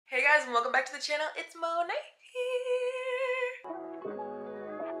guys, and welcome back to the channel. It's Monet here.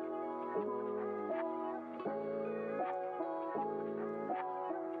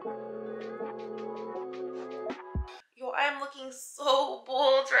 Yo, I'm looking so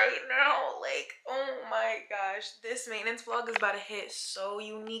bold right now. Like, oh my gosh. This maintenance vlog is about to hit so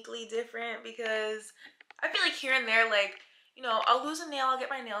uniquely different because I feel like here and there, like, you know, I'll lose a nail, I'll get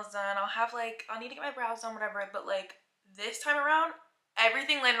my nails done, I'll need to get my brows done, whatever. But like this time around,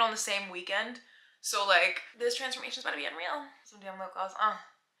 everything landed on the same weekend. So like this transformation is about to be unreal. Some damn lip gloss,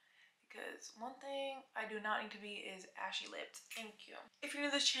 because one thing I do not need to be is ashy lipped. Thank you. If you're new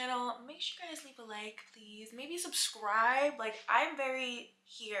to this channel, make sure you guys leave a like, please. Maybe subscribe. Like, I'm very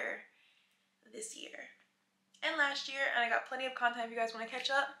here this year and last year, and I got plenty of content if you guys want to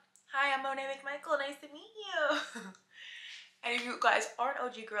catch up. Hi, I'm Monet McMichael. Nice to meet you. And if you guys are an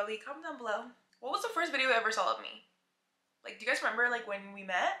OG girly, comment down below. What was the first video you ever saw of me? Like, do you guys remember, like, when we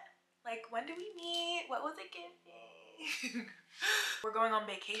met? Like, when did we meet? What was it giving? We're going on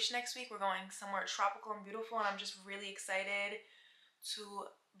vacation next week. We're going somewhere tropical and beautiful, and I'm just really excited to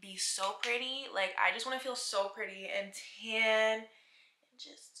be so pretty. Like, I just want to feel so pretty and tan and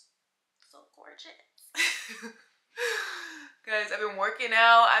just so gorgeous. Guys, I've been working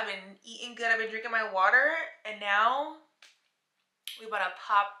out, I've been eating good, I've been drinking my water, and now we about to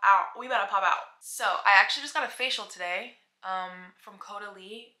pop out. So I actually just got a facial today from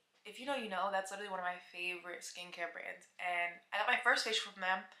Caudalie. If you know, you know. That's literally one of my favorite skincare brands, and I got my first facial from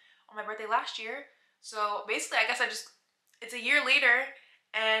them on my birthday last year. So basically, I guess it's a year later,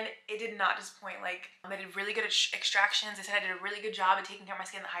 and it did not disappoint. Like, they did really good extractions. They said I did a really good job at taking care of my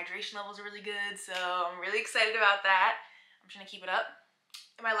skin. The hydration levels are really good, so I'm really excited about that. I'm just gonna keep it up.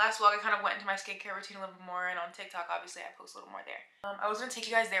 In my last vlog, I kind of went into my skincare routine a little bit more, and on TikTok, obviously, I post a little more there. I was gonna take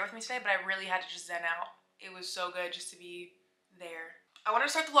you guys there with me today, but I really had to just zen out. It was so good just to be there. I wanted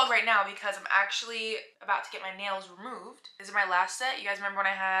to start the vlog right now because I'm actually about to get my nails removed. This is my last set. You guys remember when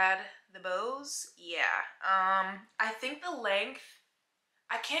I had the bows? Yeah. I think the length,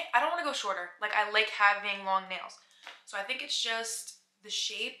 I don't want to go shorter. Like, I like having long nails. So I think it's just the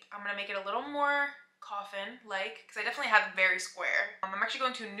shape. I'm going to make it a little more coffin-like because I definitely have very square. I'm actually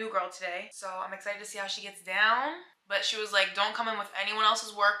going to a new girl today, so I'm excited to see how she gets down. But she was like, don't come in with anyone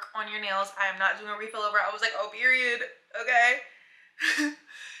else's work on your nails. I am not doing a refill over. I was like, oh, period. Okay.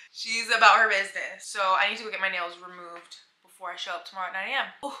 She's about her business. So I need to go get my nails removed before I show up tomorrow at 9 a.m.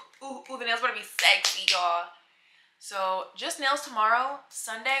 Ooh, the nails better be sexy, y'all. So just nails tomorrow.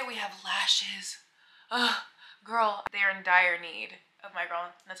 Sunday, we have lashes. Ugh, girl, they're in dire need of my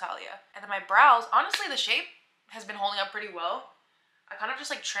girl, Natalia. And then my brows, honestly, the shape has been holding up pretty well. I kind of just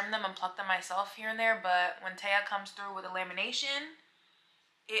like trim them and pluck them myself here and there, but when Taya comes through with a lamination,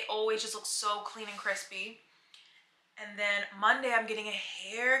 it always just looks so clean and crispy. And then Monday, I'm getting a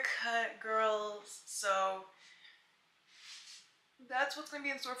haircut, girls. So that's what's gonna be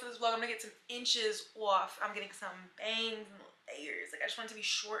in store for this vlog. I'm gonna get some inches off. I'm getting some bangs and layers. Like, I just want it to be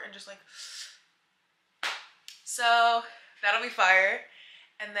short and just like, so that'll be fire.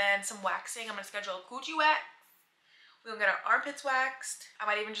 And then some waxing. I'm gonna schedule a coochie wax. We're gonna get our armpits waxed. I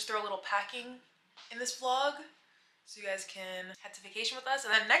might even just throw a little packing in this vlog so you guys can head to vacation with us.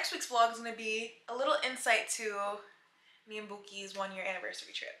 And then next week's vlog is gonna be a little insight to me and Buki's 1-year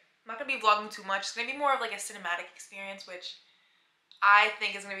anniversary trip. I'm not gonna be vlogging too much. It's gonna be more of like a cinematic experience, which I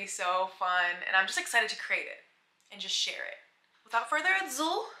think is gonna be so fun. And I'm just excited to create it and just share it. Without further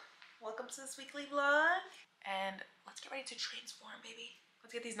ado, welcome to this weekly vlog. And let's get ready to transform, baby.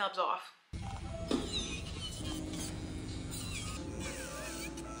 Let's get these nubs off.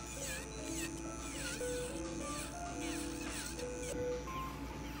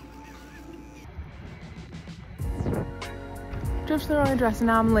 Just the wrong dress and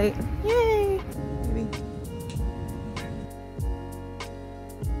now I'm late. Yay! Maybe.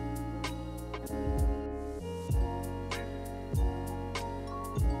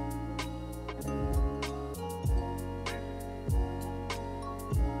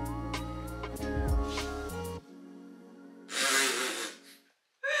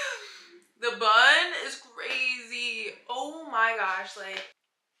 The bun is crazy. Oh my gosh, like,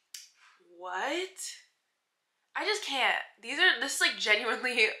 what? I just can't. This is like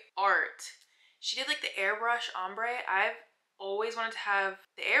genuinely art. She did like the airbrush ombre. I've always wanted to have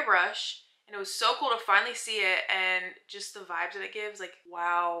the airbrush, and it was so cool to finally see it, and just the vibes that it gives, like,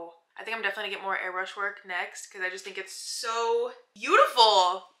 wow. I think I'm definitely gonna get more airbrush work next because I just think it's so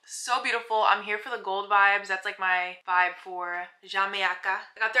beautiful. So beautiful. I'm here for the gold vibes. That's like my vibe for Jamaica.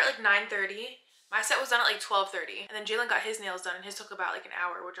 I got there at like 9:30. My set was done at like 12:30, and then Jalen got his nails done, and his took about like an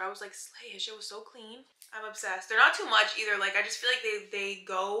hour, which I was like, slay, his shit was so clean. I'm obsessed. They're not too much either. Like, I just feel like they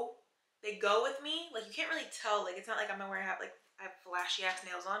go They go with me. Like, you can't really tell. Like, it's not like I'm wearing I have flashy ass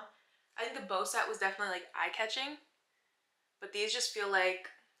nails on. I think the bow set was definitely like eye-catching, but these just feel like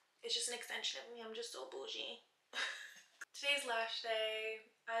it's just an extension of me. I'm just so bougie. Today's lash day.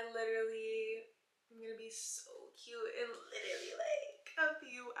 I'm gonna be so cute in literally like a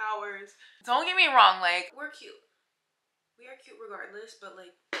few hours. Don't get me wrong, like, we're cute. We are cute regardless, but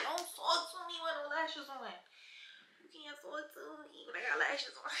like, don't talk to me with no lashes on. You can't talk to me when I got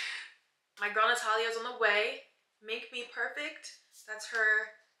lashes on. My girl Natalia's on the way. Make Me Perfect. That's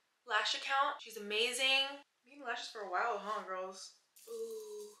her lash account. She's amazing. I'm getting lashes for a while, huh, girls?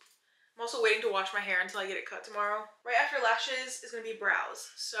 Ooh. I'm also waiting to wash my hair until I get it cut tomorrow. Right after lashes is gonna be brows.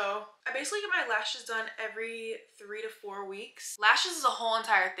 So I basically get my lashes done every 3 to 4 weeks. Lashes is a whole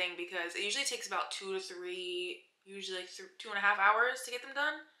entire thing because it usually takes about 2 to 3, usually like 2.5 hours to get them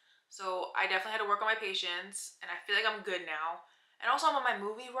done. So I definitely had to work on my patience, and I feel like I'm good now. And also I'm on my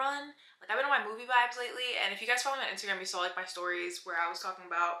movie run. Like, I've been on my movie vibes lately, and if you guys follow me on Instagram, you saw like my stories where I was talking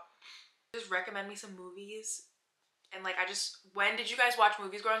about just recommend me some movies. And like, when did you guys watch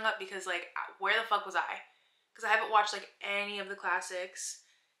movies growing up? Because like, where the fuck was I? Because I haven't watched like any of the classics,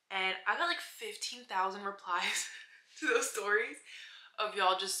 and I got like 15,000 replies to those stories of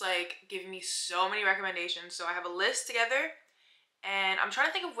y'all just like giving me so many recommendations. So I have a list together, and I'm trying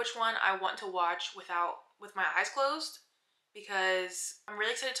to think of which one I want to watch with my eyes closed, because I'm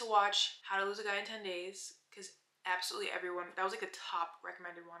really excited to watch How to Lose a Guy in 10 Days, because absolutely everyone, that was like the top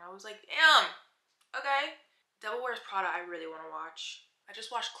recommended one. I was like, damn, okay. Devil Wears Prada I really want to watch. I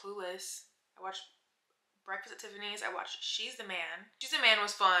just watched Clueless. I watched Breakfast at Tiffany's. I watched She's the Man. She's the Man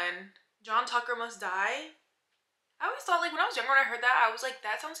was fun. John Tucker Must Die. I always thought, like, when I was younger and I heard that, I was like,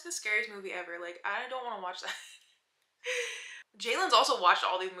 that sounds like the scariest movie ever. Like, I don't want to watch that. Jalen's also watched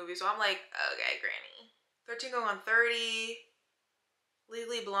all these movies, so I'm like, okay, granny. 13 Going on 30,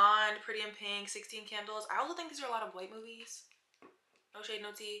 Legally Blonde, Pretty in Pink, 16 Candles. I also think these are a lot of white movies. No shade, no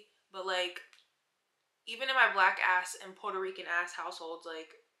tea. But like, even in my black ass and Puerto Rican ass households, like,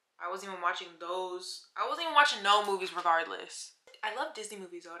 I wasn't even watching those. I wasn't even watching no movies regardless. I love Disney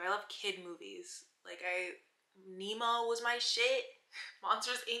movies though, and I love kid movies. Like, Nemo was my shit.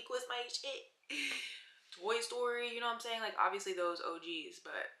 Monsters Inc. was my shit. Toy Story, you know what I'm saying? Like, obviously those OGs,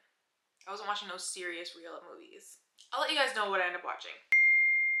 but I wasn't watching no serious real movies. I'll let you guys know what I end up watching.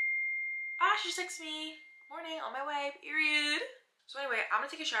 Ah, she just texted me. Morning, on my way, period. So anyway, I'm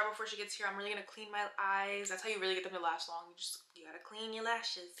gonna take a shower before she gets here. I'm really gonna clean my eyes. That's how you really get them to last long. You gotta clean your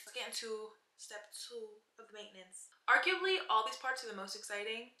lashes. Let's get into step 2 of the maintenance. Arguably, all these parts are the most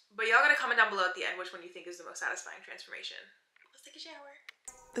exciting, but y'all gotta comment down below at the end which one you think is the most satisfying transformation. Let's take a shower.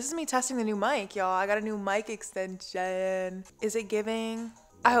 This is me testing the new mic, y'all. I got a new mic extension. Is it giving?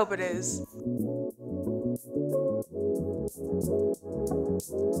 I hope it is.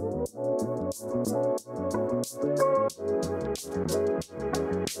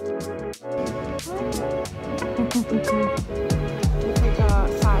 It's like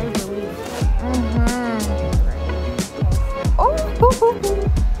a sigh of relief. Oh!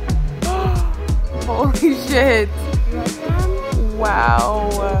 Holy shit.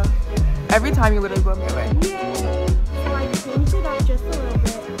 Wow. Every time you literally blow me away. Yay! So I changed it up just a little bit.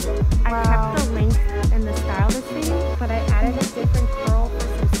 I kept the length and the style the same, but I added a different curl for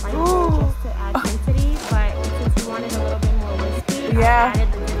some spice just to add density. But since you wanted a little bit more wispy, I added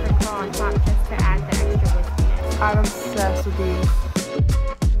the different curl on top just to add the extra wispiness. I'm obsessed with these.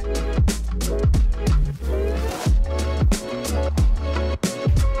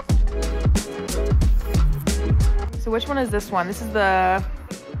 So which one is this one? This is the,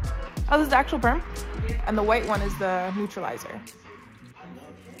 oh, this is the actual perm. And the white one is the neutralizer.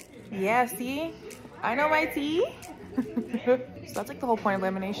 Yeah, see? I know my tea. So that's like the whole point of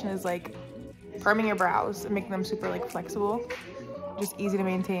lamination, is like firming your brows and making them super like flexible. Just easy to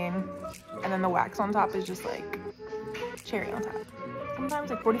maintain. And then the wax on top is just like cherry on top.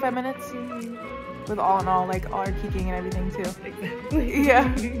 Sometimes like 45 minutes with all in all, like all our peaking and everything too. Exactly.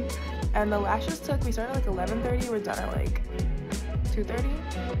 Yeah. And the lashes we started at like 11:30, we're done at like 2:30.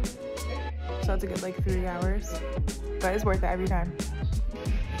 So that's a good like 3 hours. But it's worth it every time.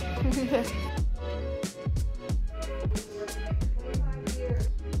 Do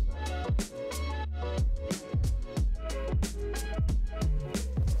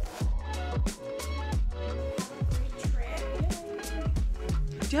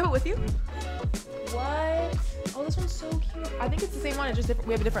you have it with you? What? Oh, this one's so cute. I think it's the same one, it's just different.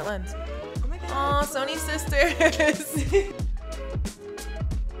 We have a different lens. Oh my god. Oh, SONY sisters.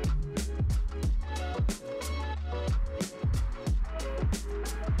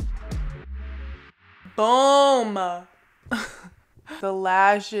 Boom. The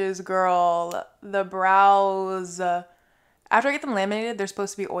lashes, girl. The brows. After I get them laminated, they're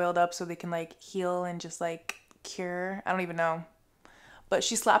supposed to be oiled up so they can like heal and just like cure. I don't even know. But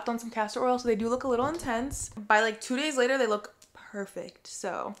she slapped on some castor oil, so they do look a little intense. By like 2 days later, they look perfect.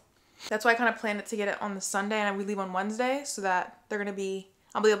 So that's why I kind of planned it to get it on the Sunday and we leave on Wednesday so that they're gonna be,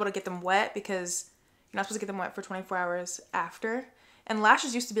 I'll be able to get them wet because you're not supposed to get them wet for 24 hours after. And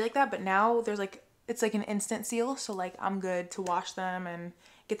lashes used to be like that, but now there's like, it's like an instant seal. So like I'm good to wash them and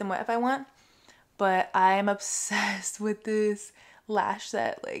get them wet if I want. But I'm obsessed with this lash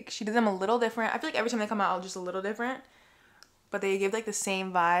set. Like she did them a little different. I feel like every time they come out, just a little different. But they give like the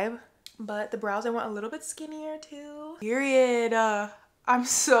same vibe. But the brows I want a little bit skinnier too. Period. I'm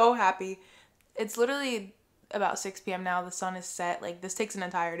so happy. It's literally about 6 p.m. now. The sun is set. Like this takes an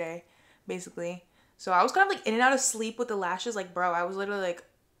entire day, basically. So I was kind of like in and out of sleep with the lashes. Like bro, I was literally like,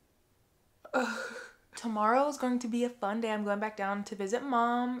 ugh. Tomorrow is going to be a fun day. I'm going back down to visit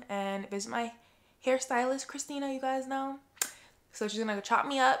mom and visit my hairstylist, Christina, you guys know. So she's gonna go chop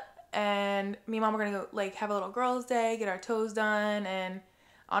me up. And me and mom are gonna go like have a little girls' day, get our toes done, and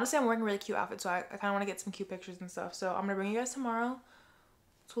honestly I'm wearing a really cute outfit, so I kind of want to get some cute pictures and stuff. So I'm gonna bring you guys tomorrow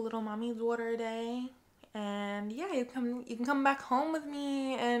to a little mommy daughter day, and yeah, you can come back home with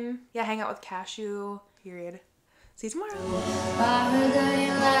me and yeah, hang out with Cashew. Period. See you tomorrow. I heard that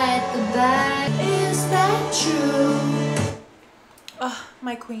you like the bag. Is that true? Oh,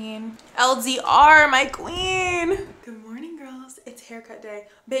 my queen. LDR, my queen. Good morning, girls. It's haircut day.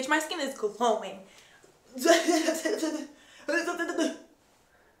 Bitch, my skin is glowing. It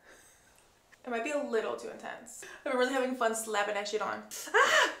might be a little too intense. I'm really having fun slapping that shit on.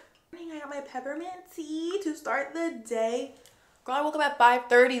 Ah! I got my peppermint tea to start the day. Girl, I woke up at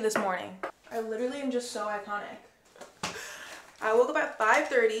 5:30 this morning. I literally am just so iconic. I woke up at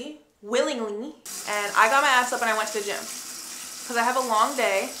 5:30 willingly and I got my ass up and I went to the gym. Because I have a long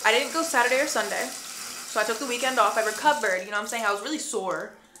day. I didn't go Saturday or Sunday. So I took the weekend off. I recovered. You know what I'm saying? I was really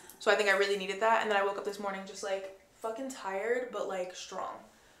sore. So I think I really needed that. And then I woke up this morning just like fucking tired, but like strong.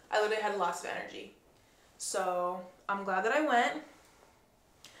 I literally had lots of energy. So I'm glad that I went.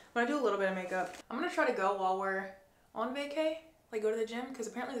 I'm going to do a little bit of makeup. I'm going to try to go while we're on vacay. Like go to the gym. Because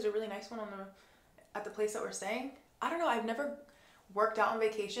apparently there's a really nice one at the place that we're staying. I don't know. I've never worked out on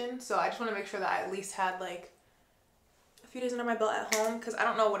vacation. So I just want to make sure that I at least had like few days under my belt at home because I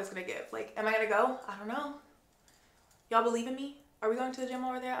don't know what it's gonna give. Like, am I gonna go? I don't know. Y'all believe in me? Are we going to the gym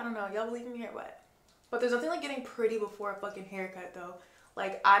over there? I don't know. Y'all believe in me or what? But there's nothing like getting pretty before a fucking haircut though.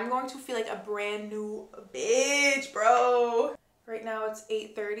 Like, I'm going to feel like a brand new bitch, bro. Right now it's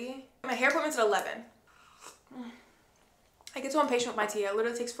 8:30. My hair appointment's at 11. I get so impatient with my tea. It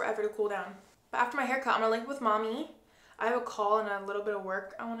literally takes forever to cool down. But after my haircut, I'm gonna link with mommy. I have a call and a little bit of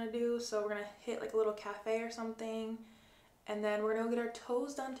work I want to do, so we're gonna hit like a little cafe or something. And then we're gonna go get our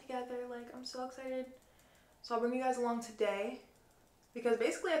toes done together. Like, I'm so excited. So I'll bring you guys along today because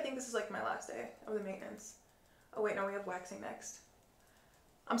basically I think this is like my last day of the maintenance. Oh wait, no, we have waxing next.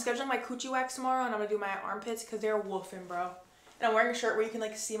 I'm scheduling my coochie wax tomorrow and I'm gonna do my armpits because they're woofing, bro. And I'm wearing a shirt where you can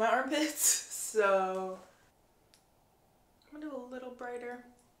like see my armpits. So I'm gonna do a little brighter.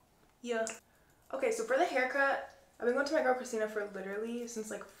 Yeah. Okay, so for the haircut, I've been going to my girl Christina for literally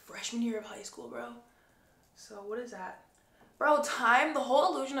since like freshman year of high school, bro. So what is that? Bro, time, the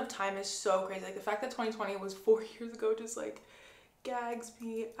whole illusion of time is so crazy. Like the fact that 2020 was 4 years ago just like gags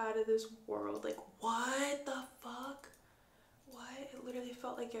me out of this world. Like what the fuck? What? It literally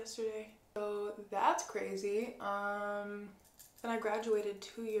felt like yesterday. So that's crazy. Then I graduated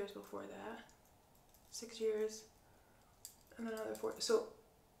 2 years before that. 6 years. And then another 4. So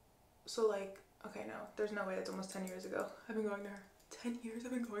like, okay, no, there's no way that's almost 10 years ago. I've been going to her. 10 years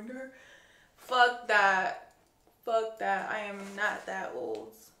I've been going to her? Fuck that. Fuck that. I am not that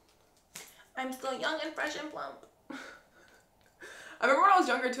old. I'm still young and fresh and plump. I remember when I was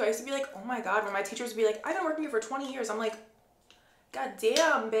younger too, I used to be like, oh my god, when my teachers would be like, I've been working here for 20 years. I'm like, god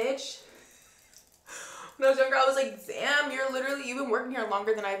damn, bitch. When I was younger, I was like, damn, you've been working here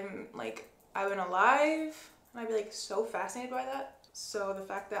longer than I've been alive. And I'd be like so fascinated by that. So the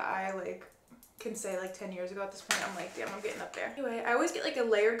fact that I like can say like 10 years ago at this point, I'm like, damn, I'm getting up there. Anyway, I always get like a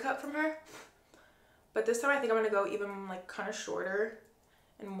layered cut from her. But this time I think I'm gonna go even like kind of shorter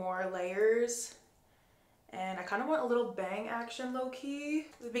and more layers. And I kind of want a little bang action low key.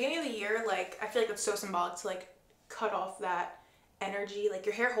 At the beginning of the year, like I feel like it's so symbolic to like cut off that energy. Like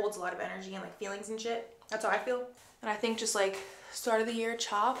your hair holds a lot of energy and like feelings and shit. That's how I feel. And I think just like start of the year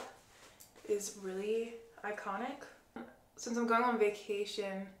chop is really iconic. Since I'm going on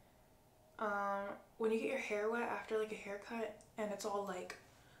vacation, when you get your hair wet after like a haircut and it's all like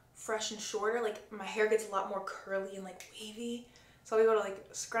fresh and shorter, like my hair gets a lot more curly and like wavy. So I'll be able to like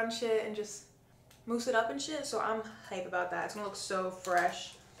scrunch it and just mousse it up and shit. So I'm hype about that. It's gonna look so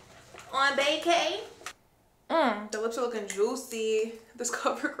fresh on vacay. The lips are looking juicy. This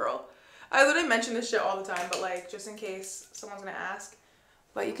CoverGirl. I literally mention this shit all the time, but like just in case someone's gonna ask.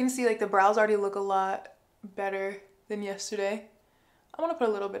 But you can see like the brows already look a lot better than yesterday. I want to put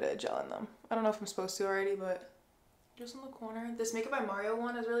a little bit of gel in them. I don't know if I'm supposed to already, but just in the corner. This Makeup by Mario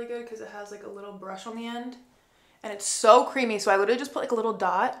one is really good because it has like a little brush on the end. And it's so creamy. So I literally just put like a little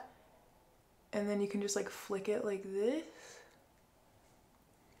dot. And then you can just like flick it like this.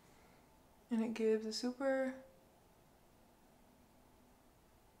 And it gives a super...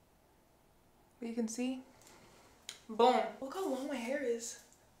 But you can see. Boom. Look how long my hair is.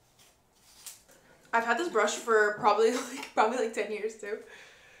 I've had this brush for probably like 10 years too.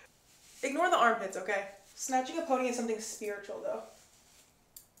 Ignore the armpits, okay? Snatching a pony is something spiritual though.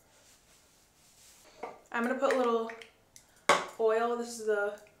 I'm gonna put a little oil. This is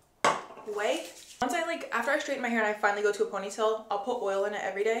the way. Once I like, after I straighten my hair and I finally go to a ponytail, I'll put oil in it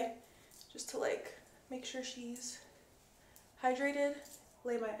every day just to like make sure she's hydrated,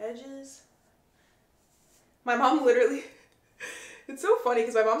 lay my edges. My mom literally, it's so funny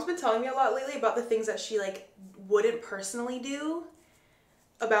because my mom's been telling me a lot lately about the things that she like wouldn't personally do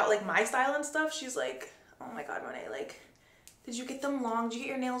about like my style and stuff. She's like, oh my god, Monet, like, did you get them long? Did you get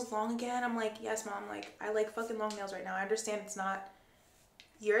your nails long again? I'm like, yes, mom, like, I like fucking long nails right now. I understand it's not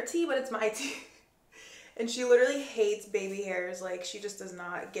your tea, but it's my tea. And she literally hates baby hairs. Like, she just does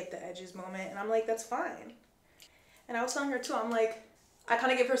not get the edges moment. And I'm like, that's fine. And I was telling her too, I'm like, I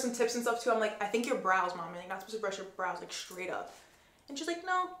kind of give her some tips and stuff too. I'm like, I think your brows, mom, you're not supposed to brush your brows like straight up. And she's like,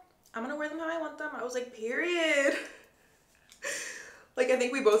 no, I'm gonna wear them how I want them. I was like, period. Like, I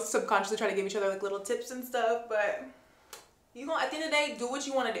think we both subconsciously try to give each other like little tips and stuff, but you gonna, at the end of the day, do what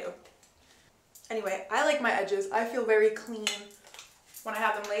you want to do. Anyway, I like my edges. I feel very clean when I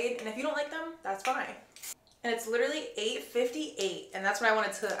have them laid, and if you don't like them, that's fine. And it's literally 8:58, and that's when I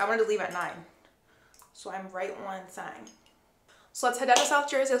wanted to leave at 9. So I'm right on time. So let's head down to South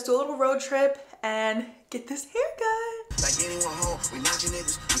Jersey. Let's do a little road trip and get this haircut.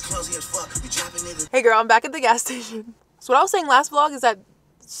 Hey girl, I'm back at the gas station. So what I was saying last vlog is that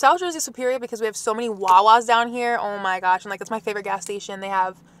South Jersey is superior because we have so many Wawas down here. Oh my gosh. And like, it's my favorite gas station. They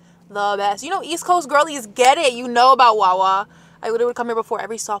have the best. You know, East Coast girlies get it. You know about Wawa. I literally would come here before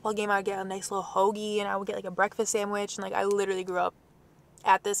every softball game. I would get a nice little hoagie and I would get like a breakfast sandwich. And like, I literally grew up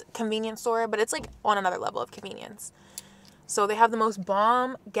at this convenience store, but it's like on another level of convenience. So they have the most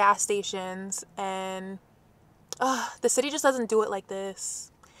bomb gas stations, and the city just doesn't do it like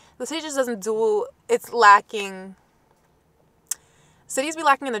this. The city just doesn't do, it's lacking. Cities be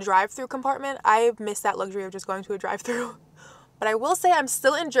lacking in the drive-through compartment. I've missed that luxury of just going to a drive-through. But I will say I'm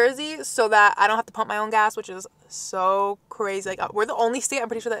still in Jersey so that I don't have to pump my own gas, which is so crazy. Like, we're the only state, I'm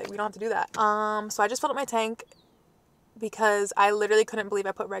pretty sure, that we don't have to do that. So I just filled up my tank because I literally couldn't believe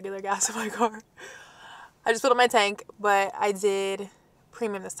I put regular gas in my car. I just filled up my tank, but I did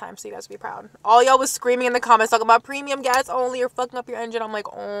premium this time, so you guys will be proud. All y'all was screaming in the comments talking about premium gas only, you're fucking up your engine. I'm like,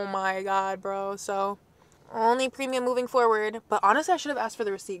 oh my god, bro. So only premium moving forward. But honestly, I should have asked for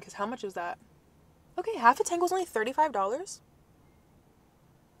the receipt, because how much is that? Okay, half a tank was only $35.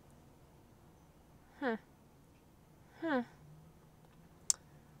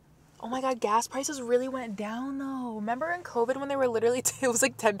 Oh my god, gas prices really went down though. Remember in COVID when they were literally, it was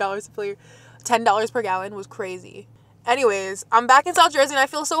like $10 per gallon was crazy. Anyways, I'm back in South Jersey and I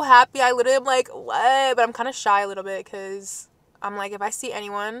feel so happy. I literally am like, what? But I'm kind of shy a little bit because I'm like, if I see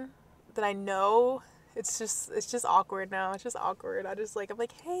anyone that I know, it's just awkward now. It's just awkward. I'm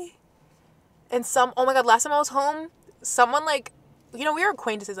like, hey. And oh my god, last time I was home, someone like, you know, we were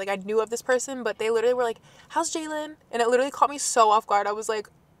acquaintances. Like, I knew of this person, but they literally were like, how's Jalen? And it literally caught me so off guard. I was like,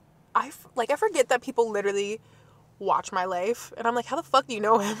 I forget that people literally watch my life. And I'm like, how the fuck do you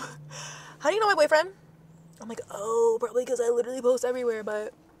know him? How do you know my boyfriend? I'm like, oh, probably because I literally post everywhere.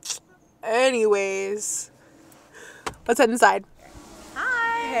 But anyways, let's head inside.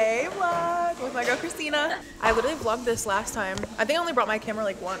 Hi. Hey, vlog with my girl Christina. I literally vlogged this last time. I think I only brought my camera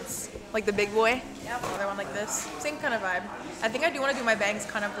like once. Like the big boy. Yep. The other one like this. Same kind of vibe. I think I do want to do my bangs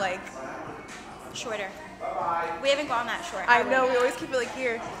kind of like Shorter. We haven't gone that short. I know, we always keep it like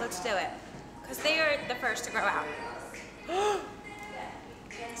here. Let's do it. Because they are the first to grow out.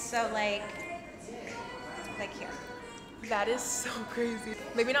 So like here. That is so crazy.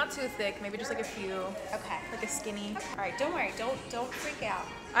 Maybe not too thick, maybe just like a few. Okay. Like a skinny. Alright, don't worry. Don't freak out.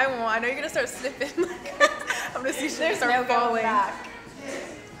 I won't. I know you're gonna start sniffing. I'm gonna see shit There's start no falling. going back.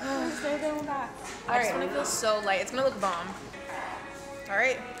 There's no going back. I just want to feel so light. It's gonna look bomb.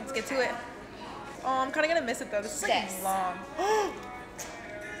 Alright, let's get to it. Oh, I'm kind of gonna miss it though. This is like This. long.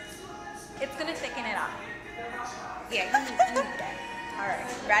 It's gonna thicken it up. Yeah, you need that. All right,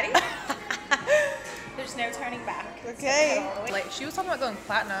 ready? There's no turning back. Okay. Like she was talking about going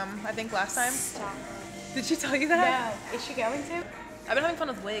platinum, I think last time. Stop. Did she tell you that? No. Is she going to? I've been having fun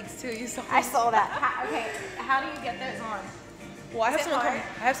with wigs too. You saw. I saw that. Okay, how do you get those on? Well, I have Is it someone come. hard?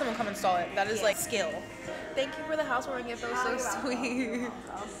 I have someone come install it. That is Yeah. like skill. Thank you for the housewarming gift. That was so sweet.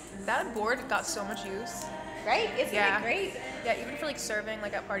 That board got so much use. Right? Isn't Yeah. it great? Yeah, even for like serving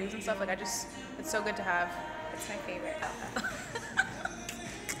like at parties and stuff. Like it's so good to have. It's my favorite.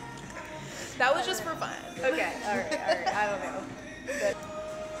 That was just for fun. Okay, all right. I don't know. But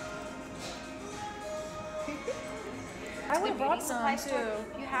I would have brought some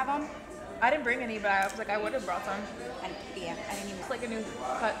too. You have them? I didn't bring any, but I was like, I would have brought some. Yeah, I didn't even. It's like a new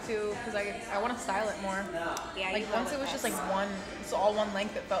cut too, because I want to style it more. Yeah, Like you once will it was with just like this. it's all one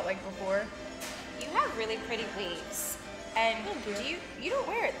length. It felt like before. You have really pretty waves, and Thank you. you don't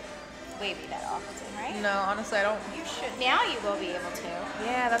wear it wavy that often, right? No, honestly, I don't. You should. Now you will be able to.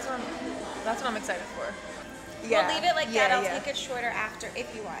 Yeah, that's what I'm excited for. We'll leave it like yeah, that. I'll yeah. take it shorter after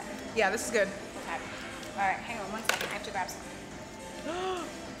if you want. Yeah, this is good. Okay. All right, hang on 1 second. I have to grab some.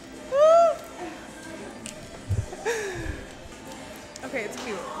 Okay, it's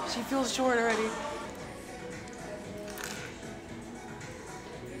cute. She feels short already.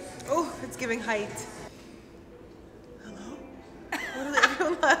 Oh, it's giving height. Hello? Literally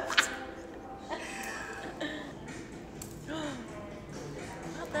everyone left.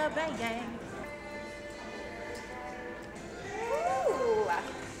 Not the bang. Ooh.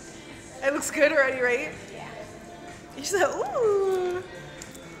 It looks good already, right? Yeah. You said, ooh.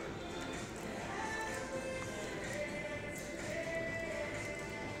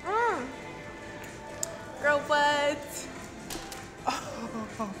 Girl, what?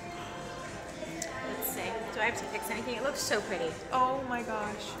 Oh. Let's see. Do I have to fix anything? It looks so pretty. Oh my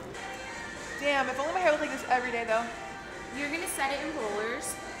gosh. Damn, if only my hair looked like this every day though. You're gonna set it in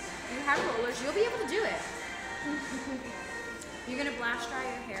rollers. You have rollers. You'll be able to do it. You're gonna blast dry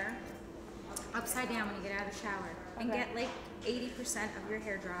your hair upside down when you get out of the shower and get like 80% of your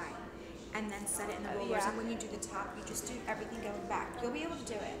hair dry, and then set it in the rollers. Yeah. And when you do the top, you just do everything going back. You'll be able to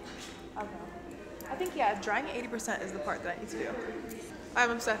do it. Okay. I think, yeah, drying at 80% is the part that I need to do.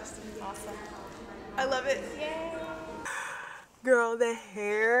 I'm obsessed. Awesome. I love it. Yay. Girl, the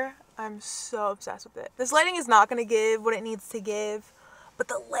hair, I'm so obsessed with it. This lighting is not gonna give what it needs to give, but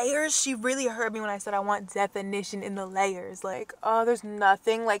the layers, she really heard me when I said I want definition in the layers. Like, oh, there's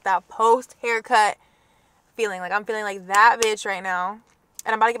nothing like that post haircut feeling. Like, I'm feeling like that bitch right now.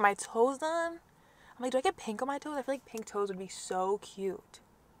 And I'm about to get my toes done. I'm like, do I get pink on my toes? I feel like pink toes would be so cute.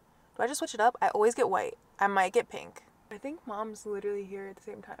 Do I just switch it up? I always get white. I might get pink. I think mom's literally here at the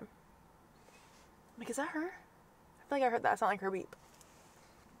same time. I'm like, is that her? I feel like I heard that. It's not like her beep.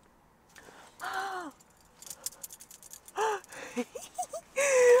 I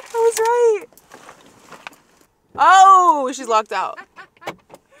was right. Oh, she's locked out. Hi.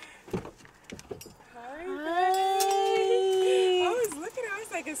 I was looking, I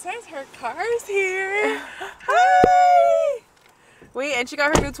was like, it says her car's here. Hi. Wait, and she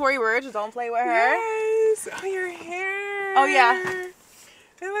got her new Tory Burch. Don't play with her. Yes. Oh, your hair. Oh, yeah.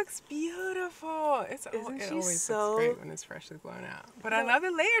 It looks beautiful. It she always so- looks great when it's freshly blown out. But I love the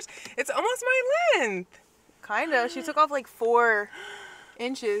layers. It's almost my length. Kind of. She took off like 4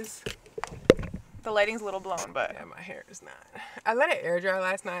 inches. The lighting's a little blown, but Yeah, my hair is not. I let it air dry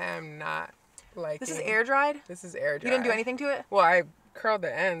last night. I'm not liking. this is air dried. This is air dry. You didn't do anything to it? Well, I curled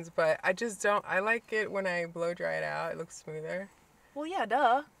the ends, but I just don't. I like it when I blow dry it out. It looks smoother. Well, yeah,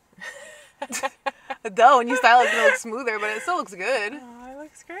 duh. Duh, when you style it, it looks smoother, but it still looks good. Oh, it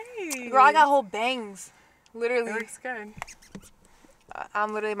looks great. Girl, I got whole bangs. Literally. It looks good.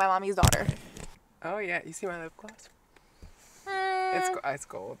 I'm literally my mommy's daughter. Oh yeah, you see my lip gloss? Mm. It's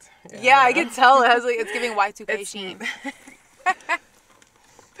gold. Yeah, I can tell. It has like it's giving Y2K It's- sheen.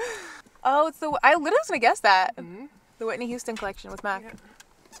 Oh, it's the I literally was gonna guess that. Mhm. The Whitney Houston collection with Mac. Yeah.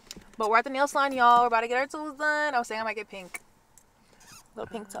 But we're at the nail salon, y'all. We're about to get our tools done. I was saying I might get pink.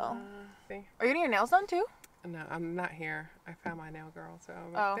 Little pink toe. See? Are you getting your nails done too? No, I'm not here. I found my nail girl, so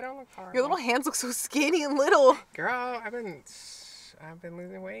Oh. they don't look horrible. Your little hands look so skinny and little. Girl, I've been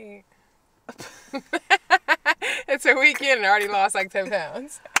losing weight. It's a weekend and I already lost like 10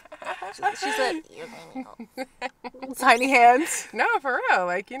 pounds. She said, little tiny hands. No, for real.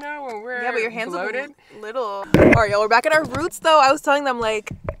 Like, you know, when we're Yeah, but your hands bloated. look little. All right, y'all, we're back at our roots though. I was telling them like,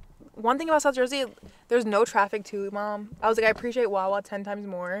 one thing about South Jersey, there's no traffic too, Mom. I was like, I appreciate Wawa 10 times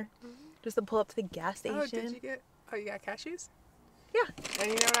more. Just to pull up to the gas station. Oh, did you get? Oh, you got cashews? Yeah. And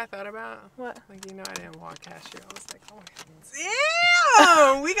you know what I thought about? What? Like, you know, I didn't want cashew. I was like, oh,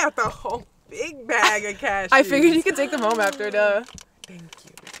 damn! We got the whole big bag of cashews. I figured you could take them home after, duh. Thank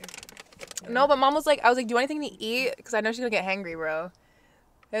you. No, but mom was like, I was like, do you want anything to eat? Because I know she's gonna get hangry, bro.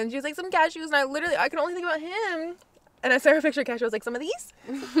 And she was like, some cashews, and I could only think about him. And I saw her picture of cashew. I was like, some of these?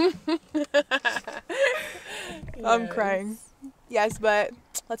 I'm crying. Yes, but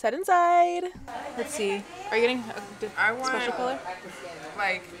let's head inside. Let's see. Are you getting a special color?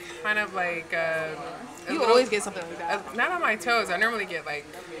 Like, kind of like, You always get something like that. not on my toes. I normally get like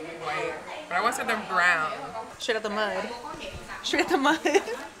white, but I want something brown. Straight out the mud. Straight out the mud.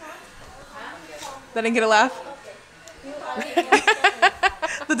 That didn't get a laugh?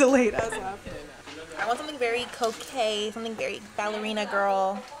 The delayed ass laugh. I want something very coquette, something very ballerina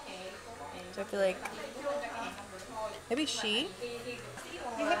girl. So I feel like maybe she.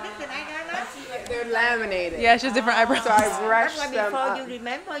 They're laminated. Yeah, she has different eyebrows. So I brushed them Before up. you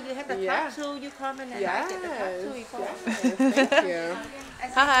remember, you have the Yeah. tattoo, you come in and I Yes. get the tattoo before. Yes, thank you.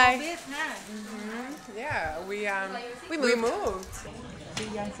 Hi. Yeah, we moved.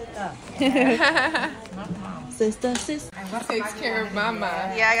 Sister. Takes care of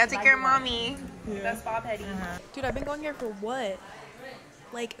mama. Yeah, I gotta take care of mommy. That's Bob Hetty. Dude, I've been going here for what?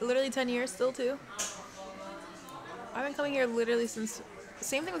 Like literally 10 years still too. I've been coming here literally since.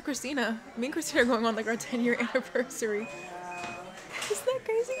 Same thing with Christina. Me and Christina are going on like our 10-year anniversary. Isn't that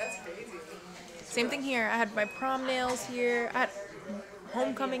crazy? That's crazy. Same thing here. I had my prom nails here. I had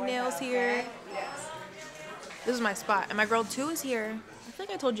homecoming nails here. This is my spot. And my girl 2 is here. I feel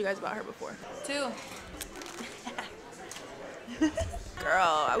like I told you guys about her before. 2.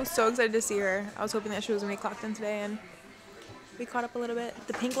 Girl, I was so excited to see her. I was hoping that she was gonna be clocked in today and we caught up a little bit.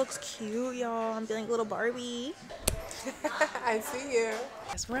 The pink looks cute, y'all. I'm feeling a little Barbie. I see you.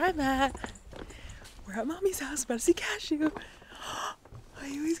 Guess where I'm at. We're at mommy's house, about to see Cashew. I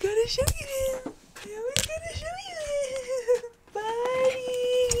always gotta show you him. I always gotta show you him.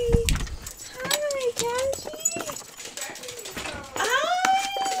 Buddy. Hi, Cashew.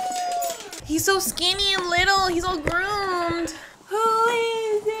 Hi. He's so skinny and little. He's all groomed. Who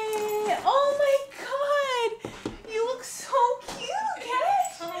is it? Oh my god. You look so cute,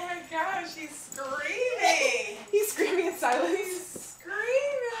 Cash. Oh my gosh, she's screaming. He's screaming in silence. He's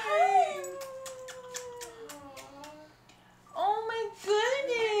screaming. Oh my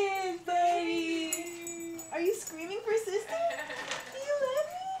goodness, buddy. Are you screaming for sister? Do you love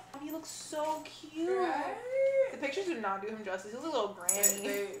me? He looks so cute. Right? The pictures do not do him justice. He looks a little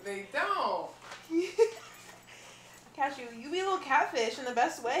granny. They don't. Cashew, you be a little catfish in the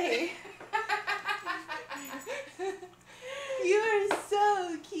best way. You are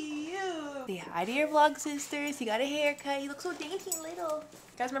so cute. Say hi to your vlog sisters. He got a haircut. He looks so dainty and little.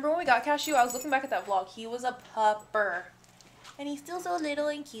 Guys, remember when we got Cashew? I was looking back at that vlog. He was a pupper. And he's still so little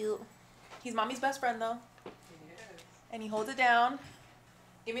and cute. He's mommy's best friend though. Yes. And he holds it down.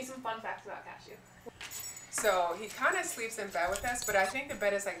 Give me some fun facts about Cashew. So he kind of sleeps in bed with us, but I think the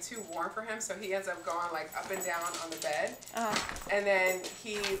bed is like too warm for him, so he ends up going like up and down on the bed. And then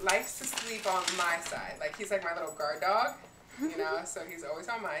he likes to sleep on my side. Like he's like my little guard dog, you know, so he's always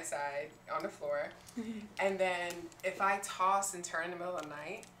on my side on the floor. And then if I toss and turn in the middle of the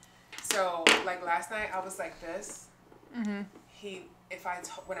night, so like last night I was like this. When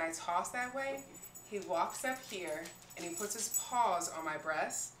I toss that way, he walks up here and he puts his paws on my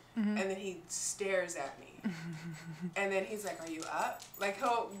breast. And then he stares at me. And then he's like, "Are you up?" Like he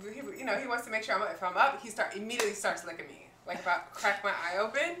wants to make sure I'm up. If I'm up, he immediately starts licking me. Like if I crack my eye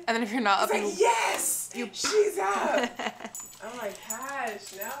open. And then if you're not he's up, like, "Yes, she's up." I'm like,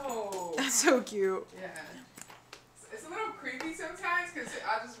 "Cash, no." That's so cute. Yeah. It's a little creepy sometimes because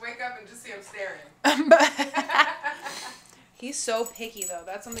I'll just wake up and just see him staring. He's so picky though.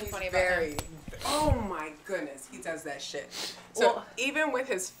 That's something funny about Very. him. Oh my goodness, he does that shit. So Well, even with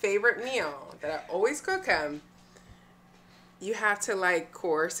his favorite meal that I always cook him, you have to like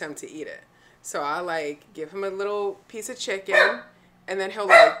coerce him to eat it. So I like give him a little piece of chicken, and then he'll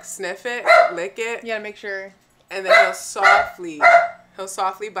like sniff it, lick it, You gotta make sure. and then he'll softly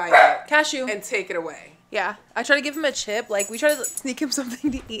bite it Cashew. and take it away. Yeah, I try to give him a chip. Like we try to sneak him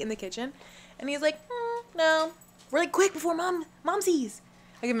something to eat in the kitchen, and he's like, no. We're like, quick before mom sees.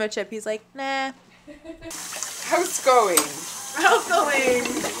 I give him a chip. He's like, nah. How's it going? How's going?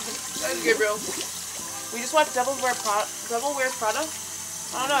 That's good, bro. We just watched Devil Wears Prada.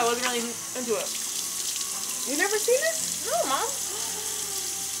 I don't know. I wasn't really into it. You never seen it? No, mom.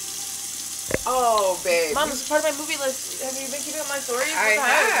 Oh, babe. Mom, this is part of my movie list. Have you been keeping up my stories? I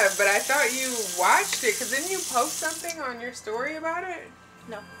have, but I thought you watched it because didn't you post something on your story about it?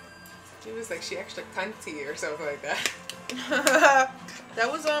 No. She was like, she extra cunty or something like that.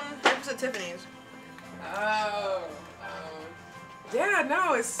 That was at Tiffany's. Oh. Yeah,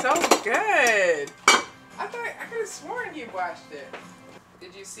 no, it's so good. I could have sworn you watched it.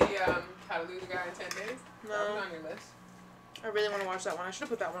 Did you see How to Lose a Guy in 10 Days? No. That was on your list. I really want to watch that one. I should have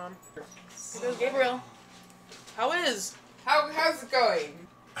put that one on. Here goes Gabriel. How's How's it going?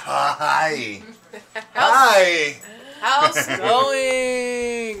 Hi. Hi. How's it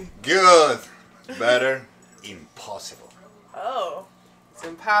going? Good. Better. Impossible. Oh. It's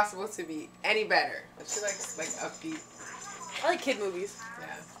impossible to be any better. But she likes like upbeat. I like kid movies.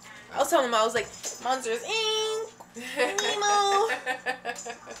 Yeah. I was telling them, I was like, Monsters Inc. Nemo.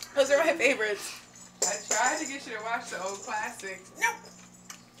 Those are my favorites. I tried to get you to watch the old classics. Nope.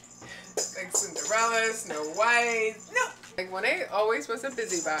 Like Cinderella, Snow White. Nope. Like when they always was a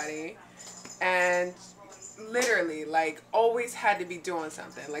busybody and literally like always had to be doing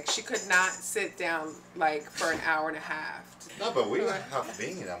something. Like she could not sit down like for an hour and a half. No, but we have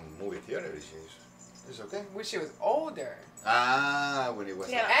been in a movie theater. It's okay. When she was older. Ah, when it was.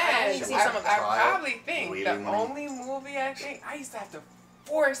 Yeah, And I've seen some of it. I probably think Really the wanna- only movie I used to have to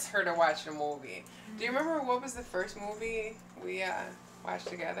force her to watch a movie. Do you remember what was the first movie we watched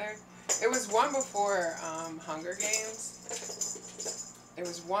together? It was one before Hunger Games. It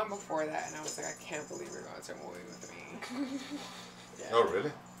was one before that, and I was like, I can't believe you're going to a movie with me. Yeah. Oh,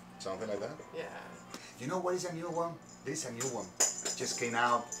 really? Something like that? Yeah. You know what is a new one? There's a new one. Just came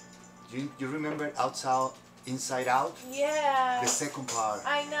out. You remember Inside Out? Yeah. The second part.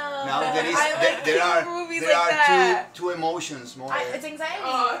 I know. Now there is I like there are movies there like are that. two emotions more. It's anxiety.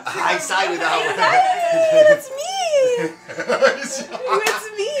 I side with that It's me. one. It's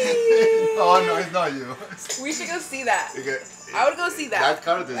me. Oh no, it's not you. We should go see that. Because I would go see that. That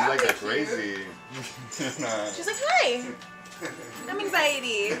character is That like a would be crazy. She's like, hi. I'm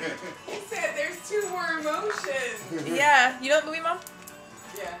anxiety. He said there's two more emotions. Yeah. You know what movie, Mom?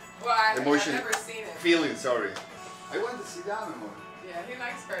 Yeah. Well, I've Emotion. never seen it. Feeling, sorry. I want to see that one more. Yeah, he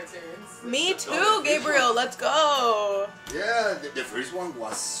likes cartoons. Me too, Oh, this Gabriel. one. Let's go. Yeah, the first one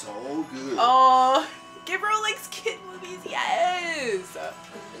was so good. Oh, Gabriel likes kid movies. Yes.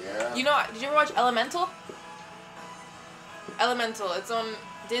 Yeah. You know, did you ever watch Elemental? Elemental. It's on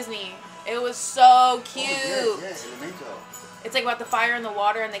Disney. It was so cute. Oh, yes, Elemental. It's like about the fire and the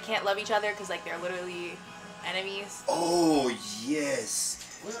water, and they can't love each other because like they're literally enemies. Oh, yes.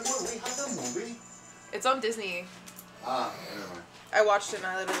 Well, we had that movie. It's on Disney. Ah, never mind. I watched it and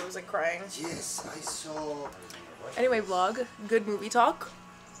I literally was like crying. Yes, I saw. Anyway, vlog. Good movie talk.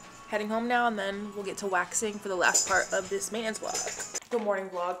 Heading home now, and then we'll get to waxing for the last part of this maintenance vlog. Good morning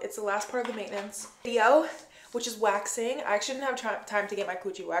vlog. It's the last part of the maintenance video, which is waxing. I actually didn't have time to get my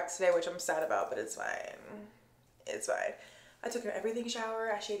coochie waxed today, which I'm sad about, but it's fine. It's fine. I took an everything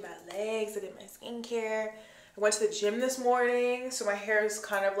shower. I shaved my legs. I did my skincare. I went to the gym this morning, so my hair is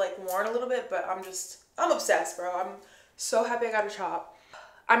kind of like worn a little bit, but I'm obsessed, bro. I'm so happy I got a chop.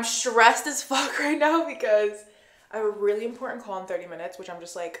 I'm stressed as fuck right now because I have a really important call in 30 minutes, which I'm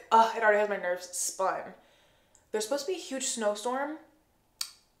just like, it already has my nerves spun. There's supposed to be a huge snowstorm,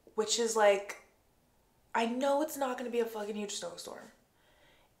 which is like, I know it's not gonna be a fucking huge snowstorm.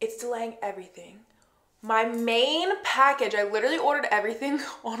 It's delaying everything. My main package, I literally ordered everything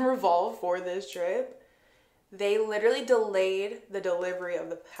on Revolve for this trip. They literally delayed the delivery of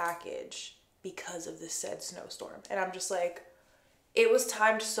the package because of the said snowstorm. And I'm just like, it was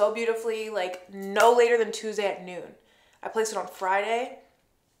timed so beautifully, like no later than Tuesday at noon. I placed it on Friday.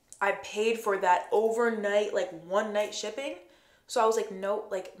 I paid for that overnight, like one night shipping. So I was like, no,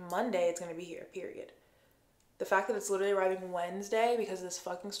 like Monday it's gonna be here, period. The fact that it's literally arriving Wednesday because this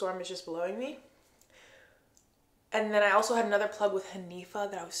fucking storm is just blowing me. And then I also had another plug with Hanifa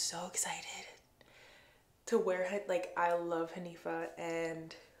that I was so excited to wear. Like, I love Hanifa,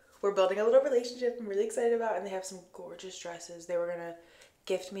 and we're building a little relationship I'm really excited about, and they have some gorgeous dresses they were gonna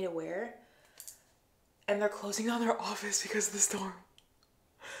gift me to wear. And they're closing down their office because of the storm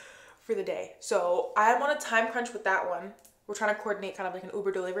for the day. So I'm on a time crunch with that one. We're trying to coordinate kind of like an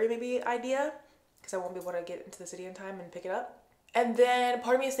Uber delivery maybe idea because I won't be able to get into the city in time and pick it up. And then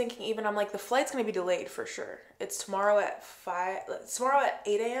part of me is thinking even, I'm like, the flight's gonna be delayed for sure. It's tomorrow at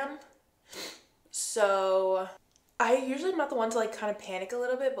 8 a.m. So I usually am not the one to like kind of panic a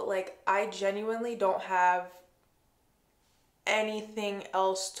little bit, but like I genuinely don't have anything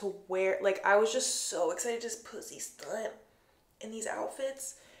else to wear. Like I was just so excited to just pussy stunt in these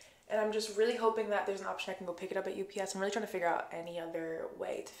outfits. And I'm just really hoping that there's an option I can go pick it up at UPS. I'm really trying to figure out any other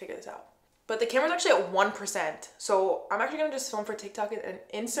way to figure this out. But the camera's actually at 1%. So I'm actually gonna just film for TikTok and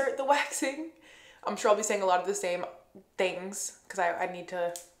insert the waxing. I'm sure I'll be saying a lot of the same things because I need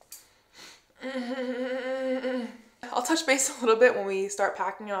to I'll touch base a little bit when we start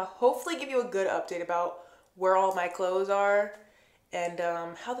packing, and I'll hopefully give you a good update about where all my clothes are and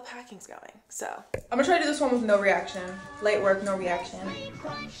how the packing's going. So I'm gonna try to do this one with no reaction. Light work, no reaction.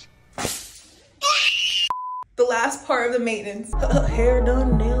 The last part of the maintenance. Hair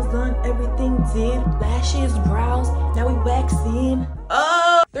done, nails done, everything did. Lashes, brows, now we waxing.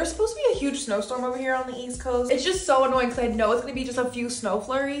 There's supposed to be a huge snowstorm over here on the East Coast. It's just so annoying because I know it's gonna be just a few snow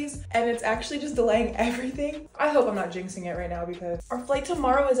flurries and it's actually just delaying everything. I hope I'm not jinxing it right now because our flight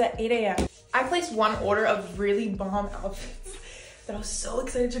tomorrow is at 8 a.m. I placed one order of really bomb outfits that I was so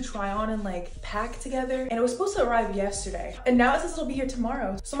excited to try on and like pack together, and it was supposed to arrive yesterday, and now it says it'll be here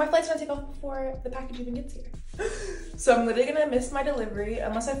tomorrow, so my flight's gonna take off before the package even gets here. So I'm literally gonna miss my delivery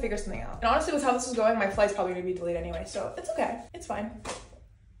unless I figure something out. And honestly, with how this is going, my flight's probably gonna be delayed anyway, so it's okay, it's fine.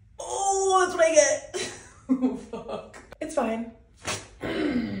 Oh, that's what I get. Oh, fuck. It's fine.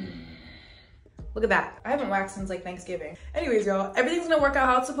 Look at that. I haven't waxed since like Thanksgiving. Anyways, y'all, everything's gonna work out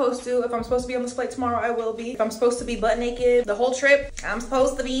how it's supposed to. If I'm supposed to be on this flight tomorrow, I will be. If I'm supposed to be butt naked the whole trip, I'm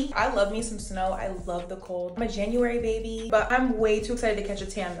supposed to be. I love me some snow. I love the cold. I'm a January baby, but I'm way too excited to catch a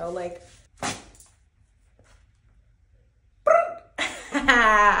tan though. Like,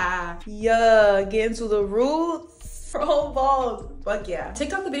 yeah, get into the roots. All bald. Fuck yeah.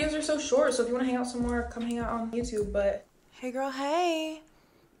 TikTok, the videos are so short, so if you wanna hang out some more, come hang out on YouTube, but hey girl, hey.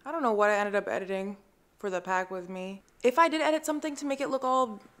 I don't know what I ended up editing for the pack with me. If I did edit something to make it look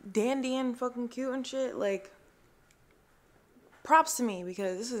all dandy and fucking cute and shit, like, props to me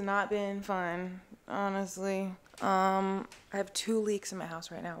because this has not been fun, honestly. I have 2 leaks in my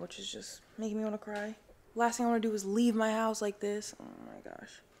house right now, which is just making me want to cry. Last thing I want to do is leave my house like this. Oh my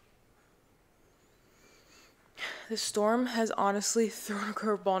gosh. This storm has honestly thrown a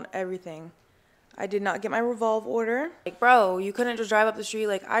curveball on everything. I did not get my Revolve order. Like, bro, you couldn't just drive up the street.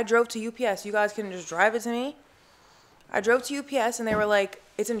 Like, I drove to UPS. You guys couldn't just drive it to me. I drove to UPS and they were like,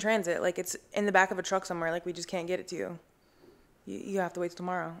 it's in transit. Like, it's in the back of a truck somewhere. Like, we just can't get it to you. You have to wait till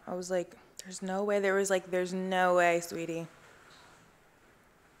tomorrow. I was like, there's no way. There was like, there's no way, sweetie.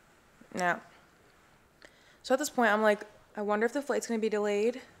 No. So at this point, I'm like, I wonder if the flight's going to be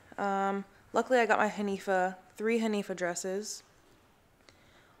delayed. Luckily, I got my 3 Hanifa dresses,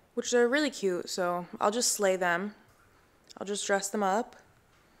 which are really cute, so I'll just slay them. I'll just dress them up.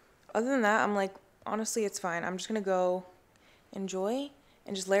 Other than that, I'm like, honestly, it's fine. I'm just gonna go enjoy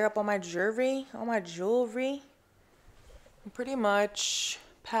and just layer up all my jewelry, I'm pretty much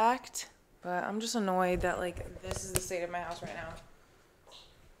packed, but I'm just annoyed that like this is the state of my house right now.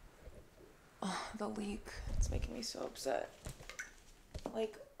 Oh, the leak. It's making me so upset.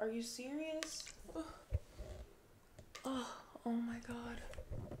 Like, are you serious? Oh my god.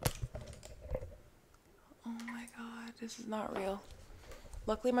 Oh my god, this is not real.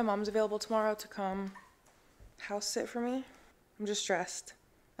 Luckily, my mom's available tomorrow to come house sit for me. I'm just stressed.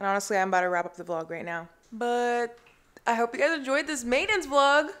 And honestly, I'm about to wrap up the vlog right now. But I hope you guys enjoyed this maintenance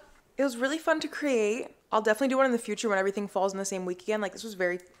vlog. It was really fun to create. I'll definitely do one in the future when everything falls in the same week again. Like, this was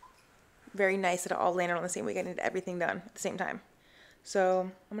very, very nice that it all landed on the same week. I did everything done at the same time.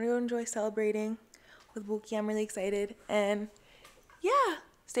 So I'm gonna go enjoy celebrating with Wookie. I'm really excited. And yeah,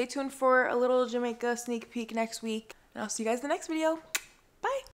 stay tuned for a little Jamaica sneak peek next week. And I'll see you guys in the next video.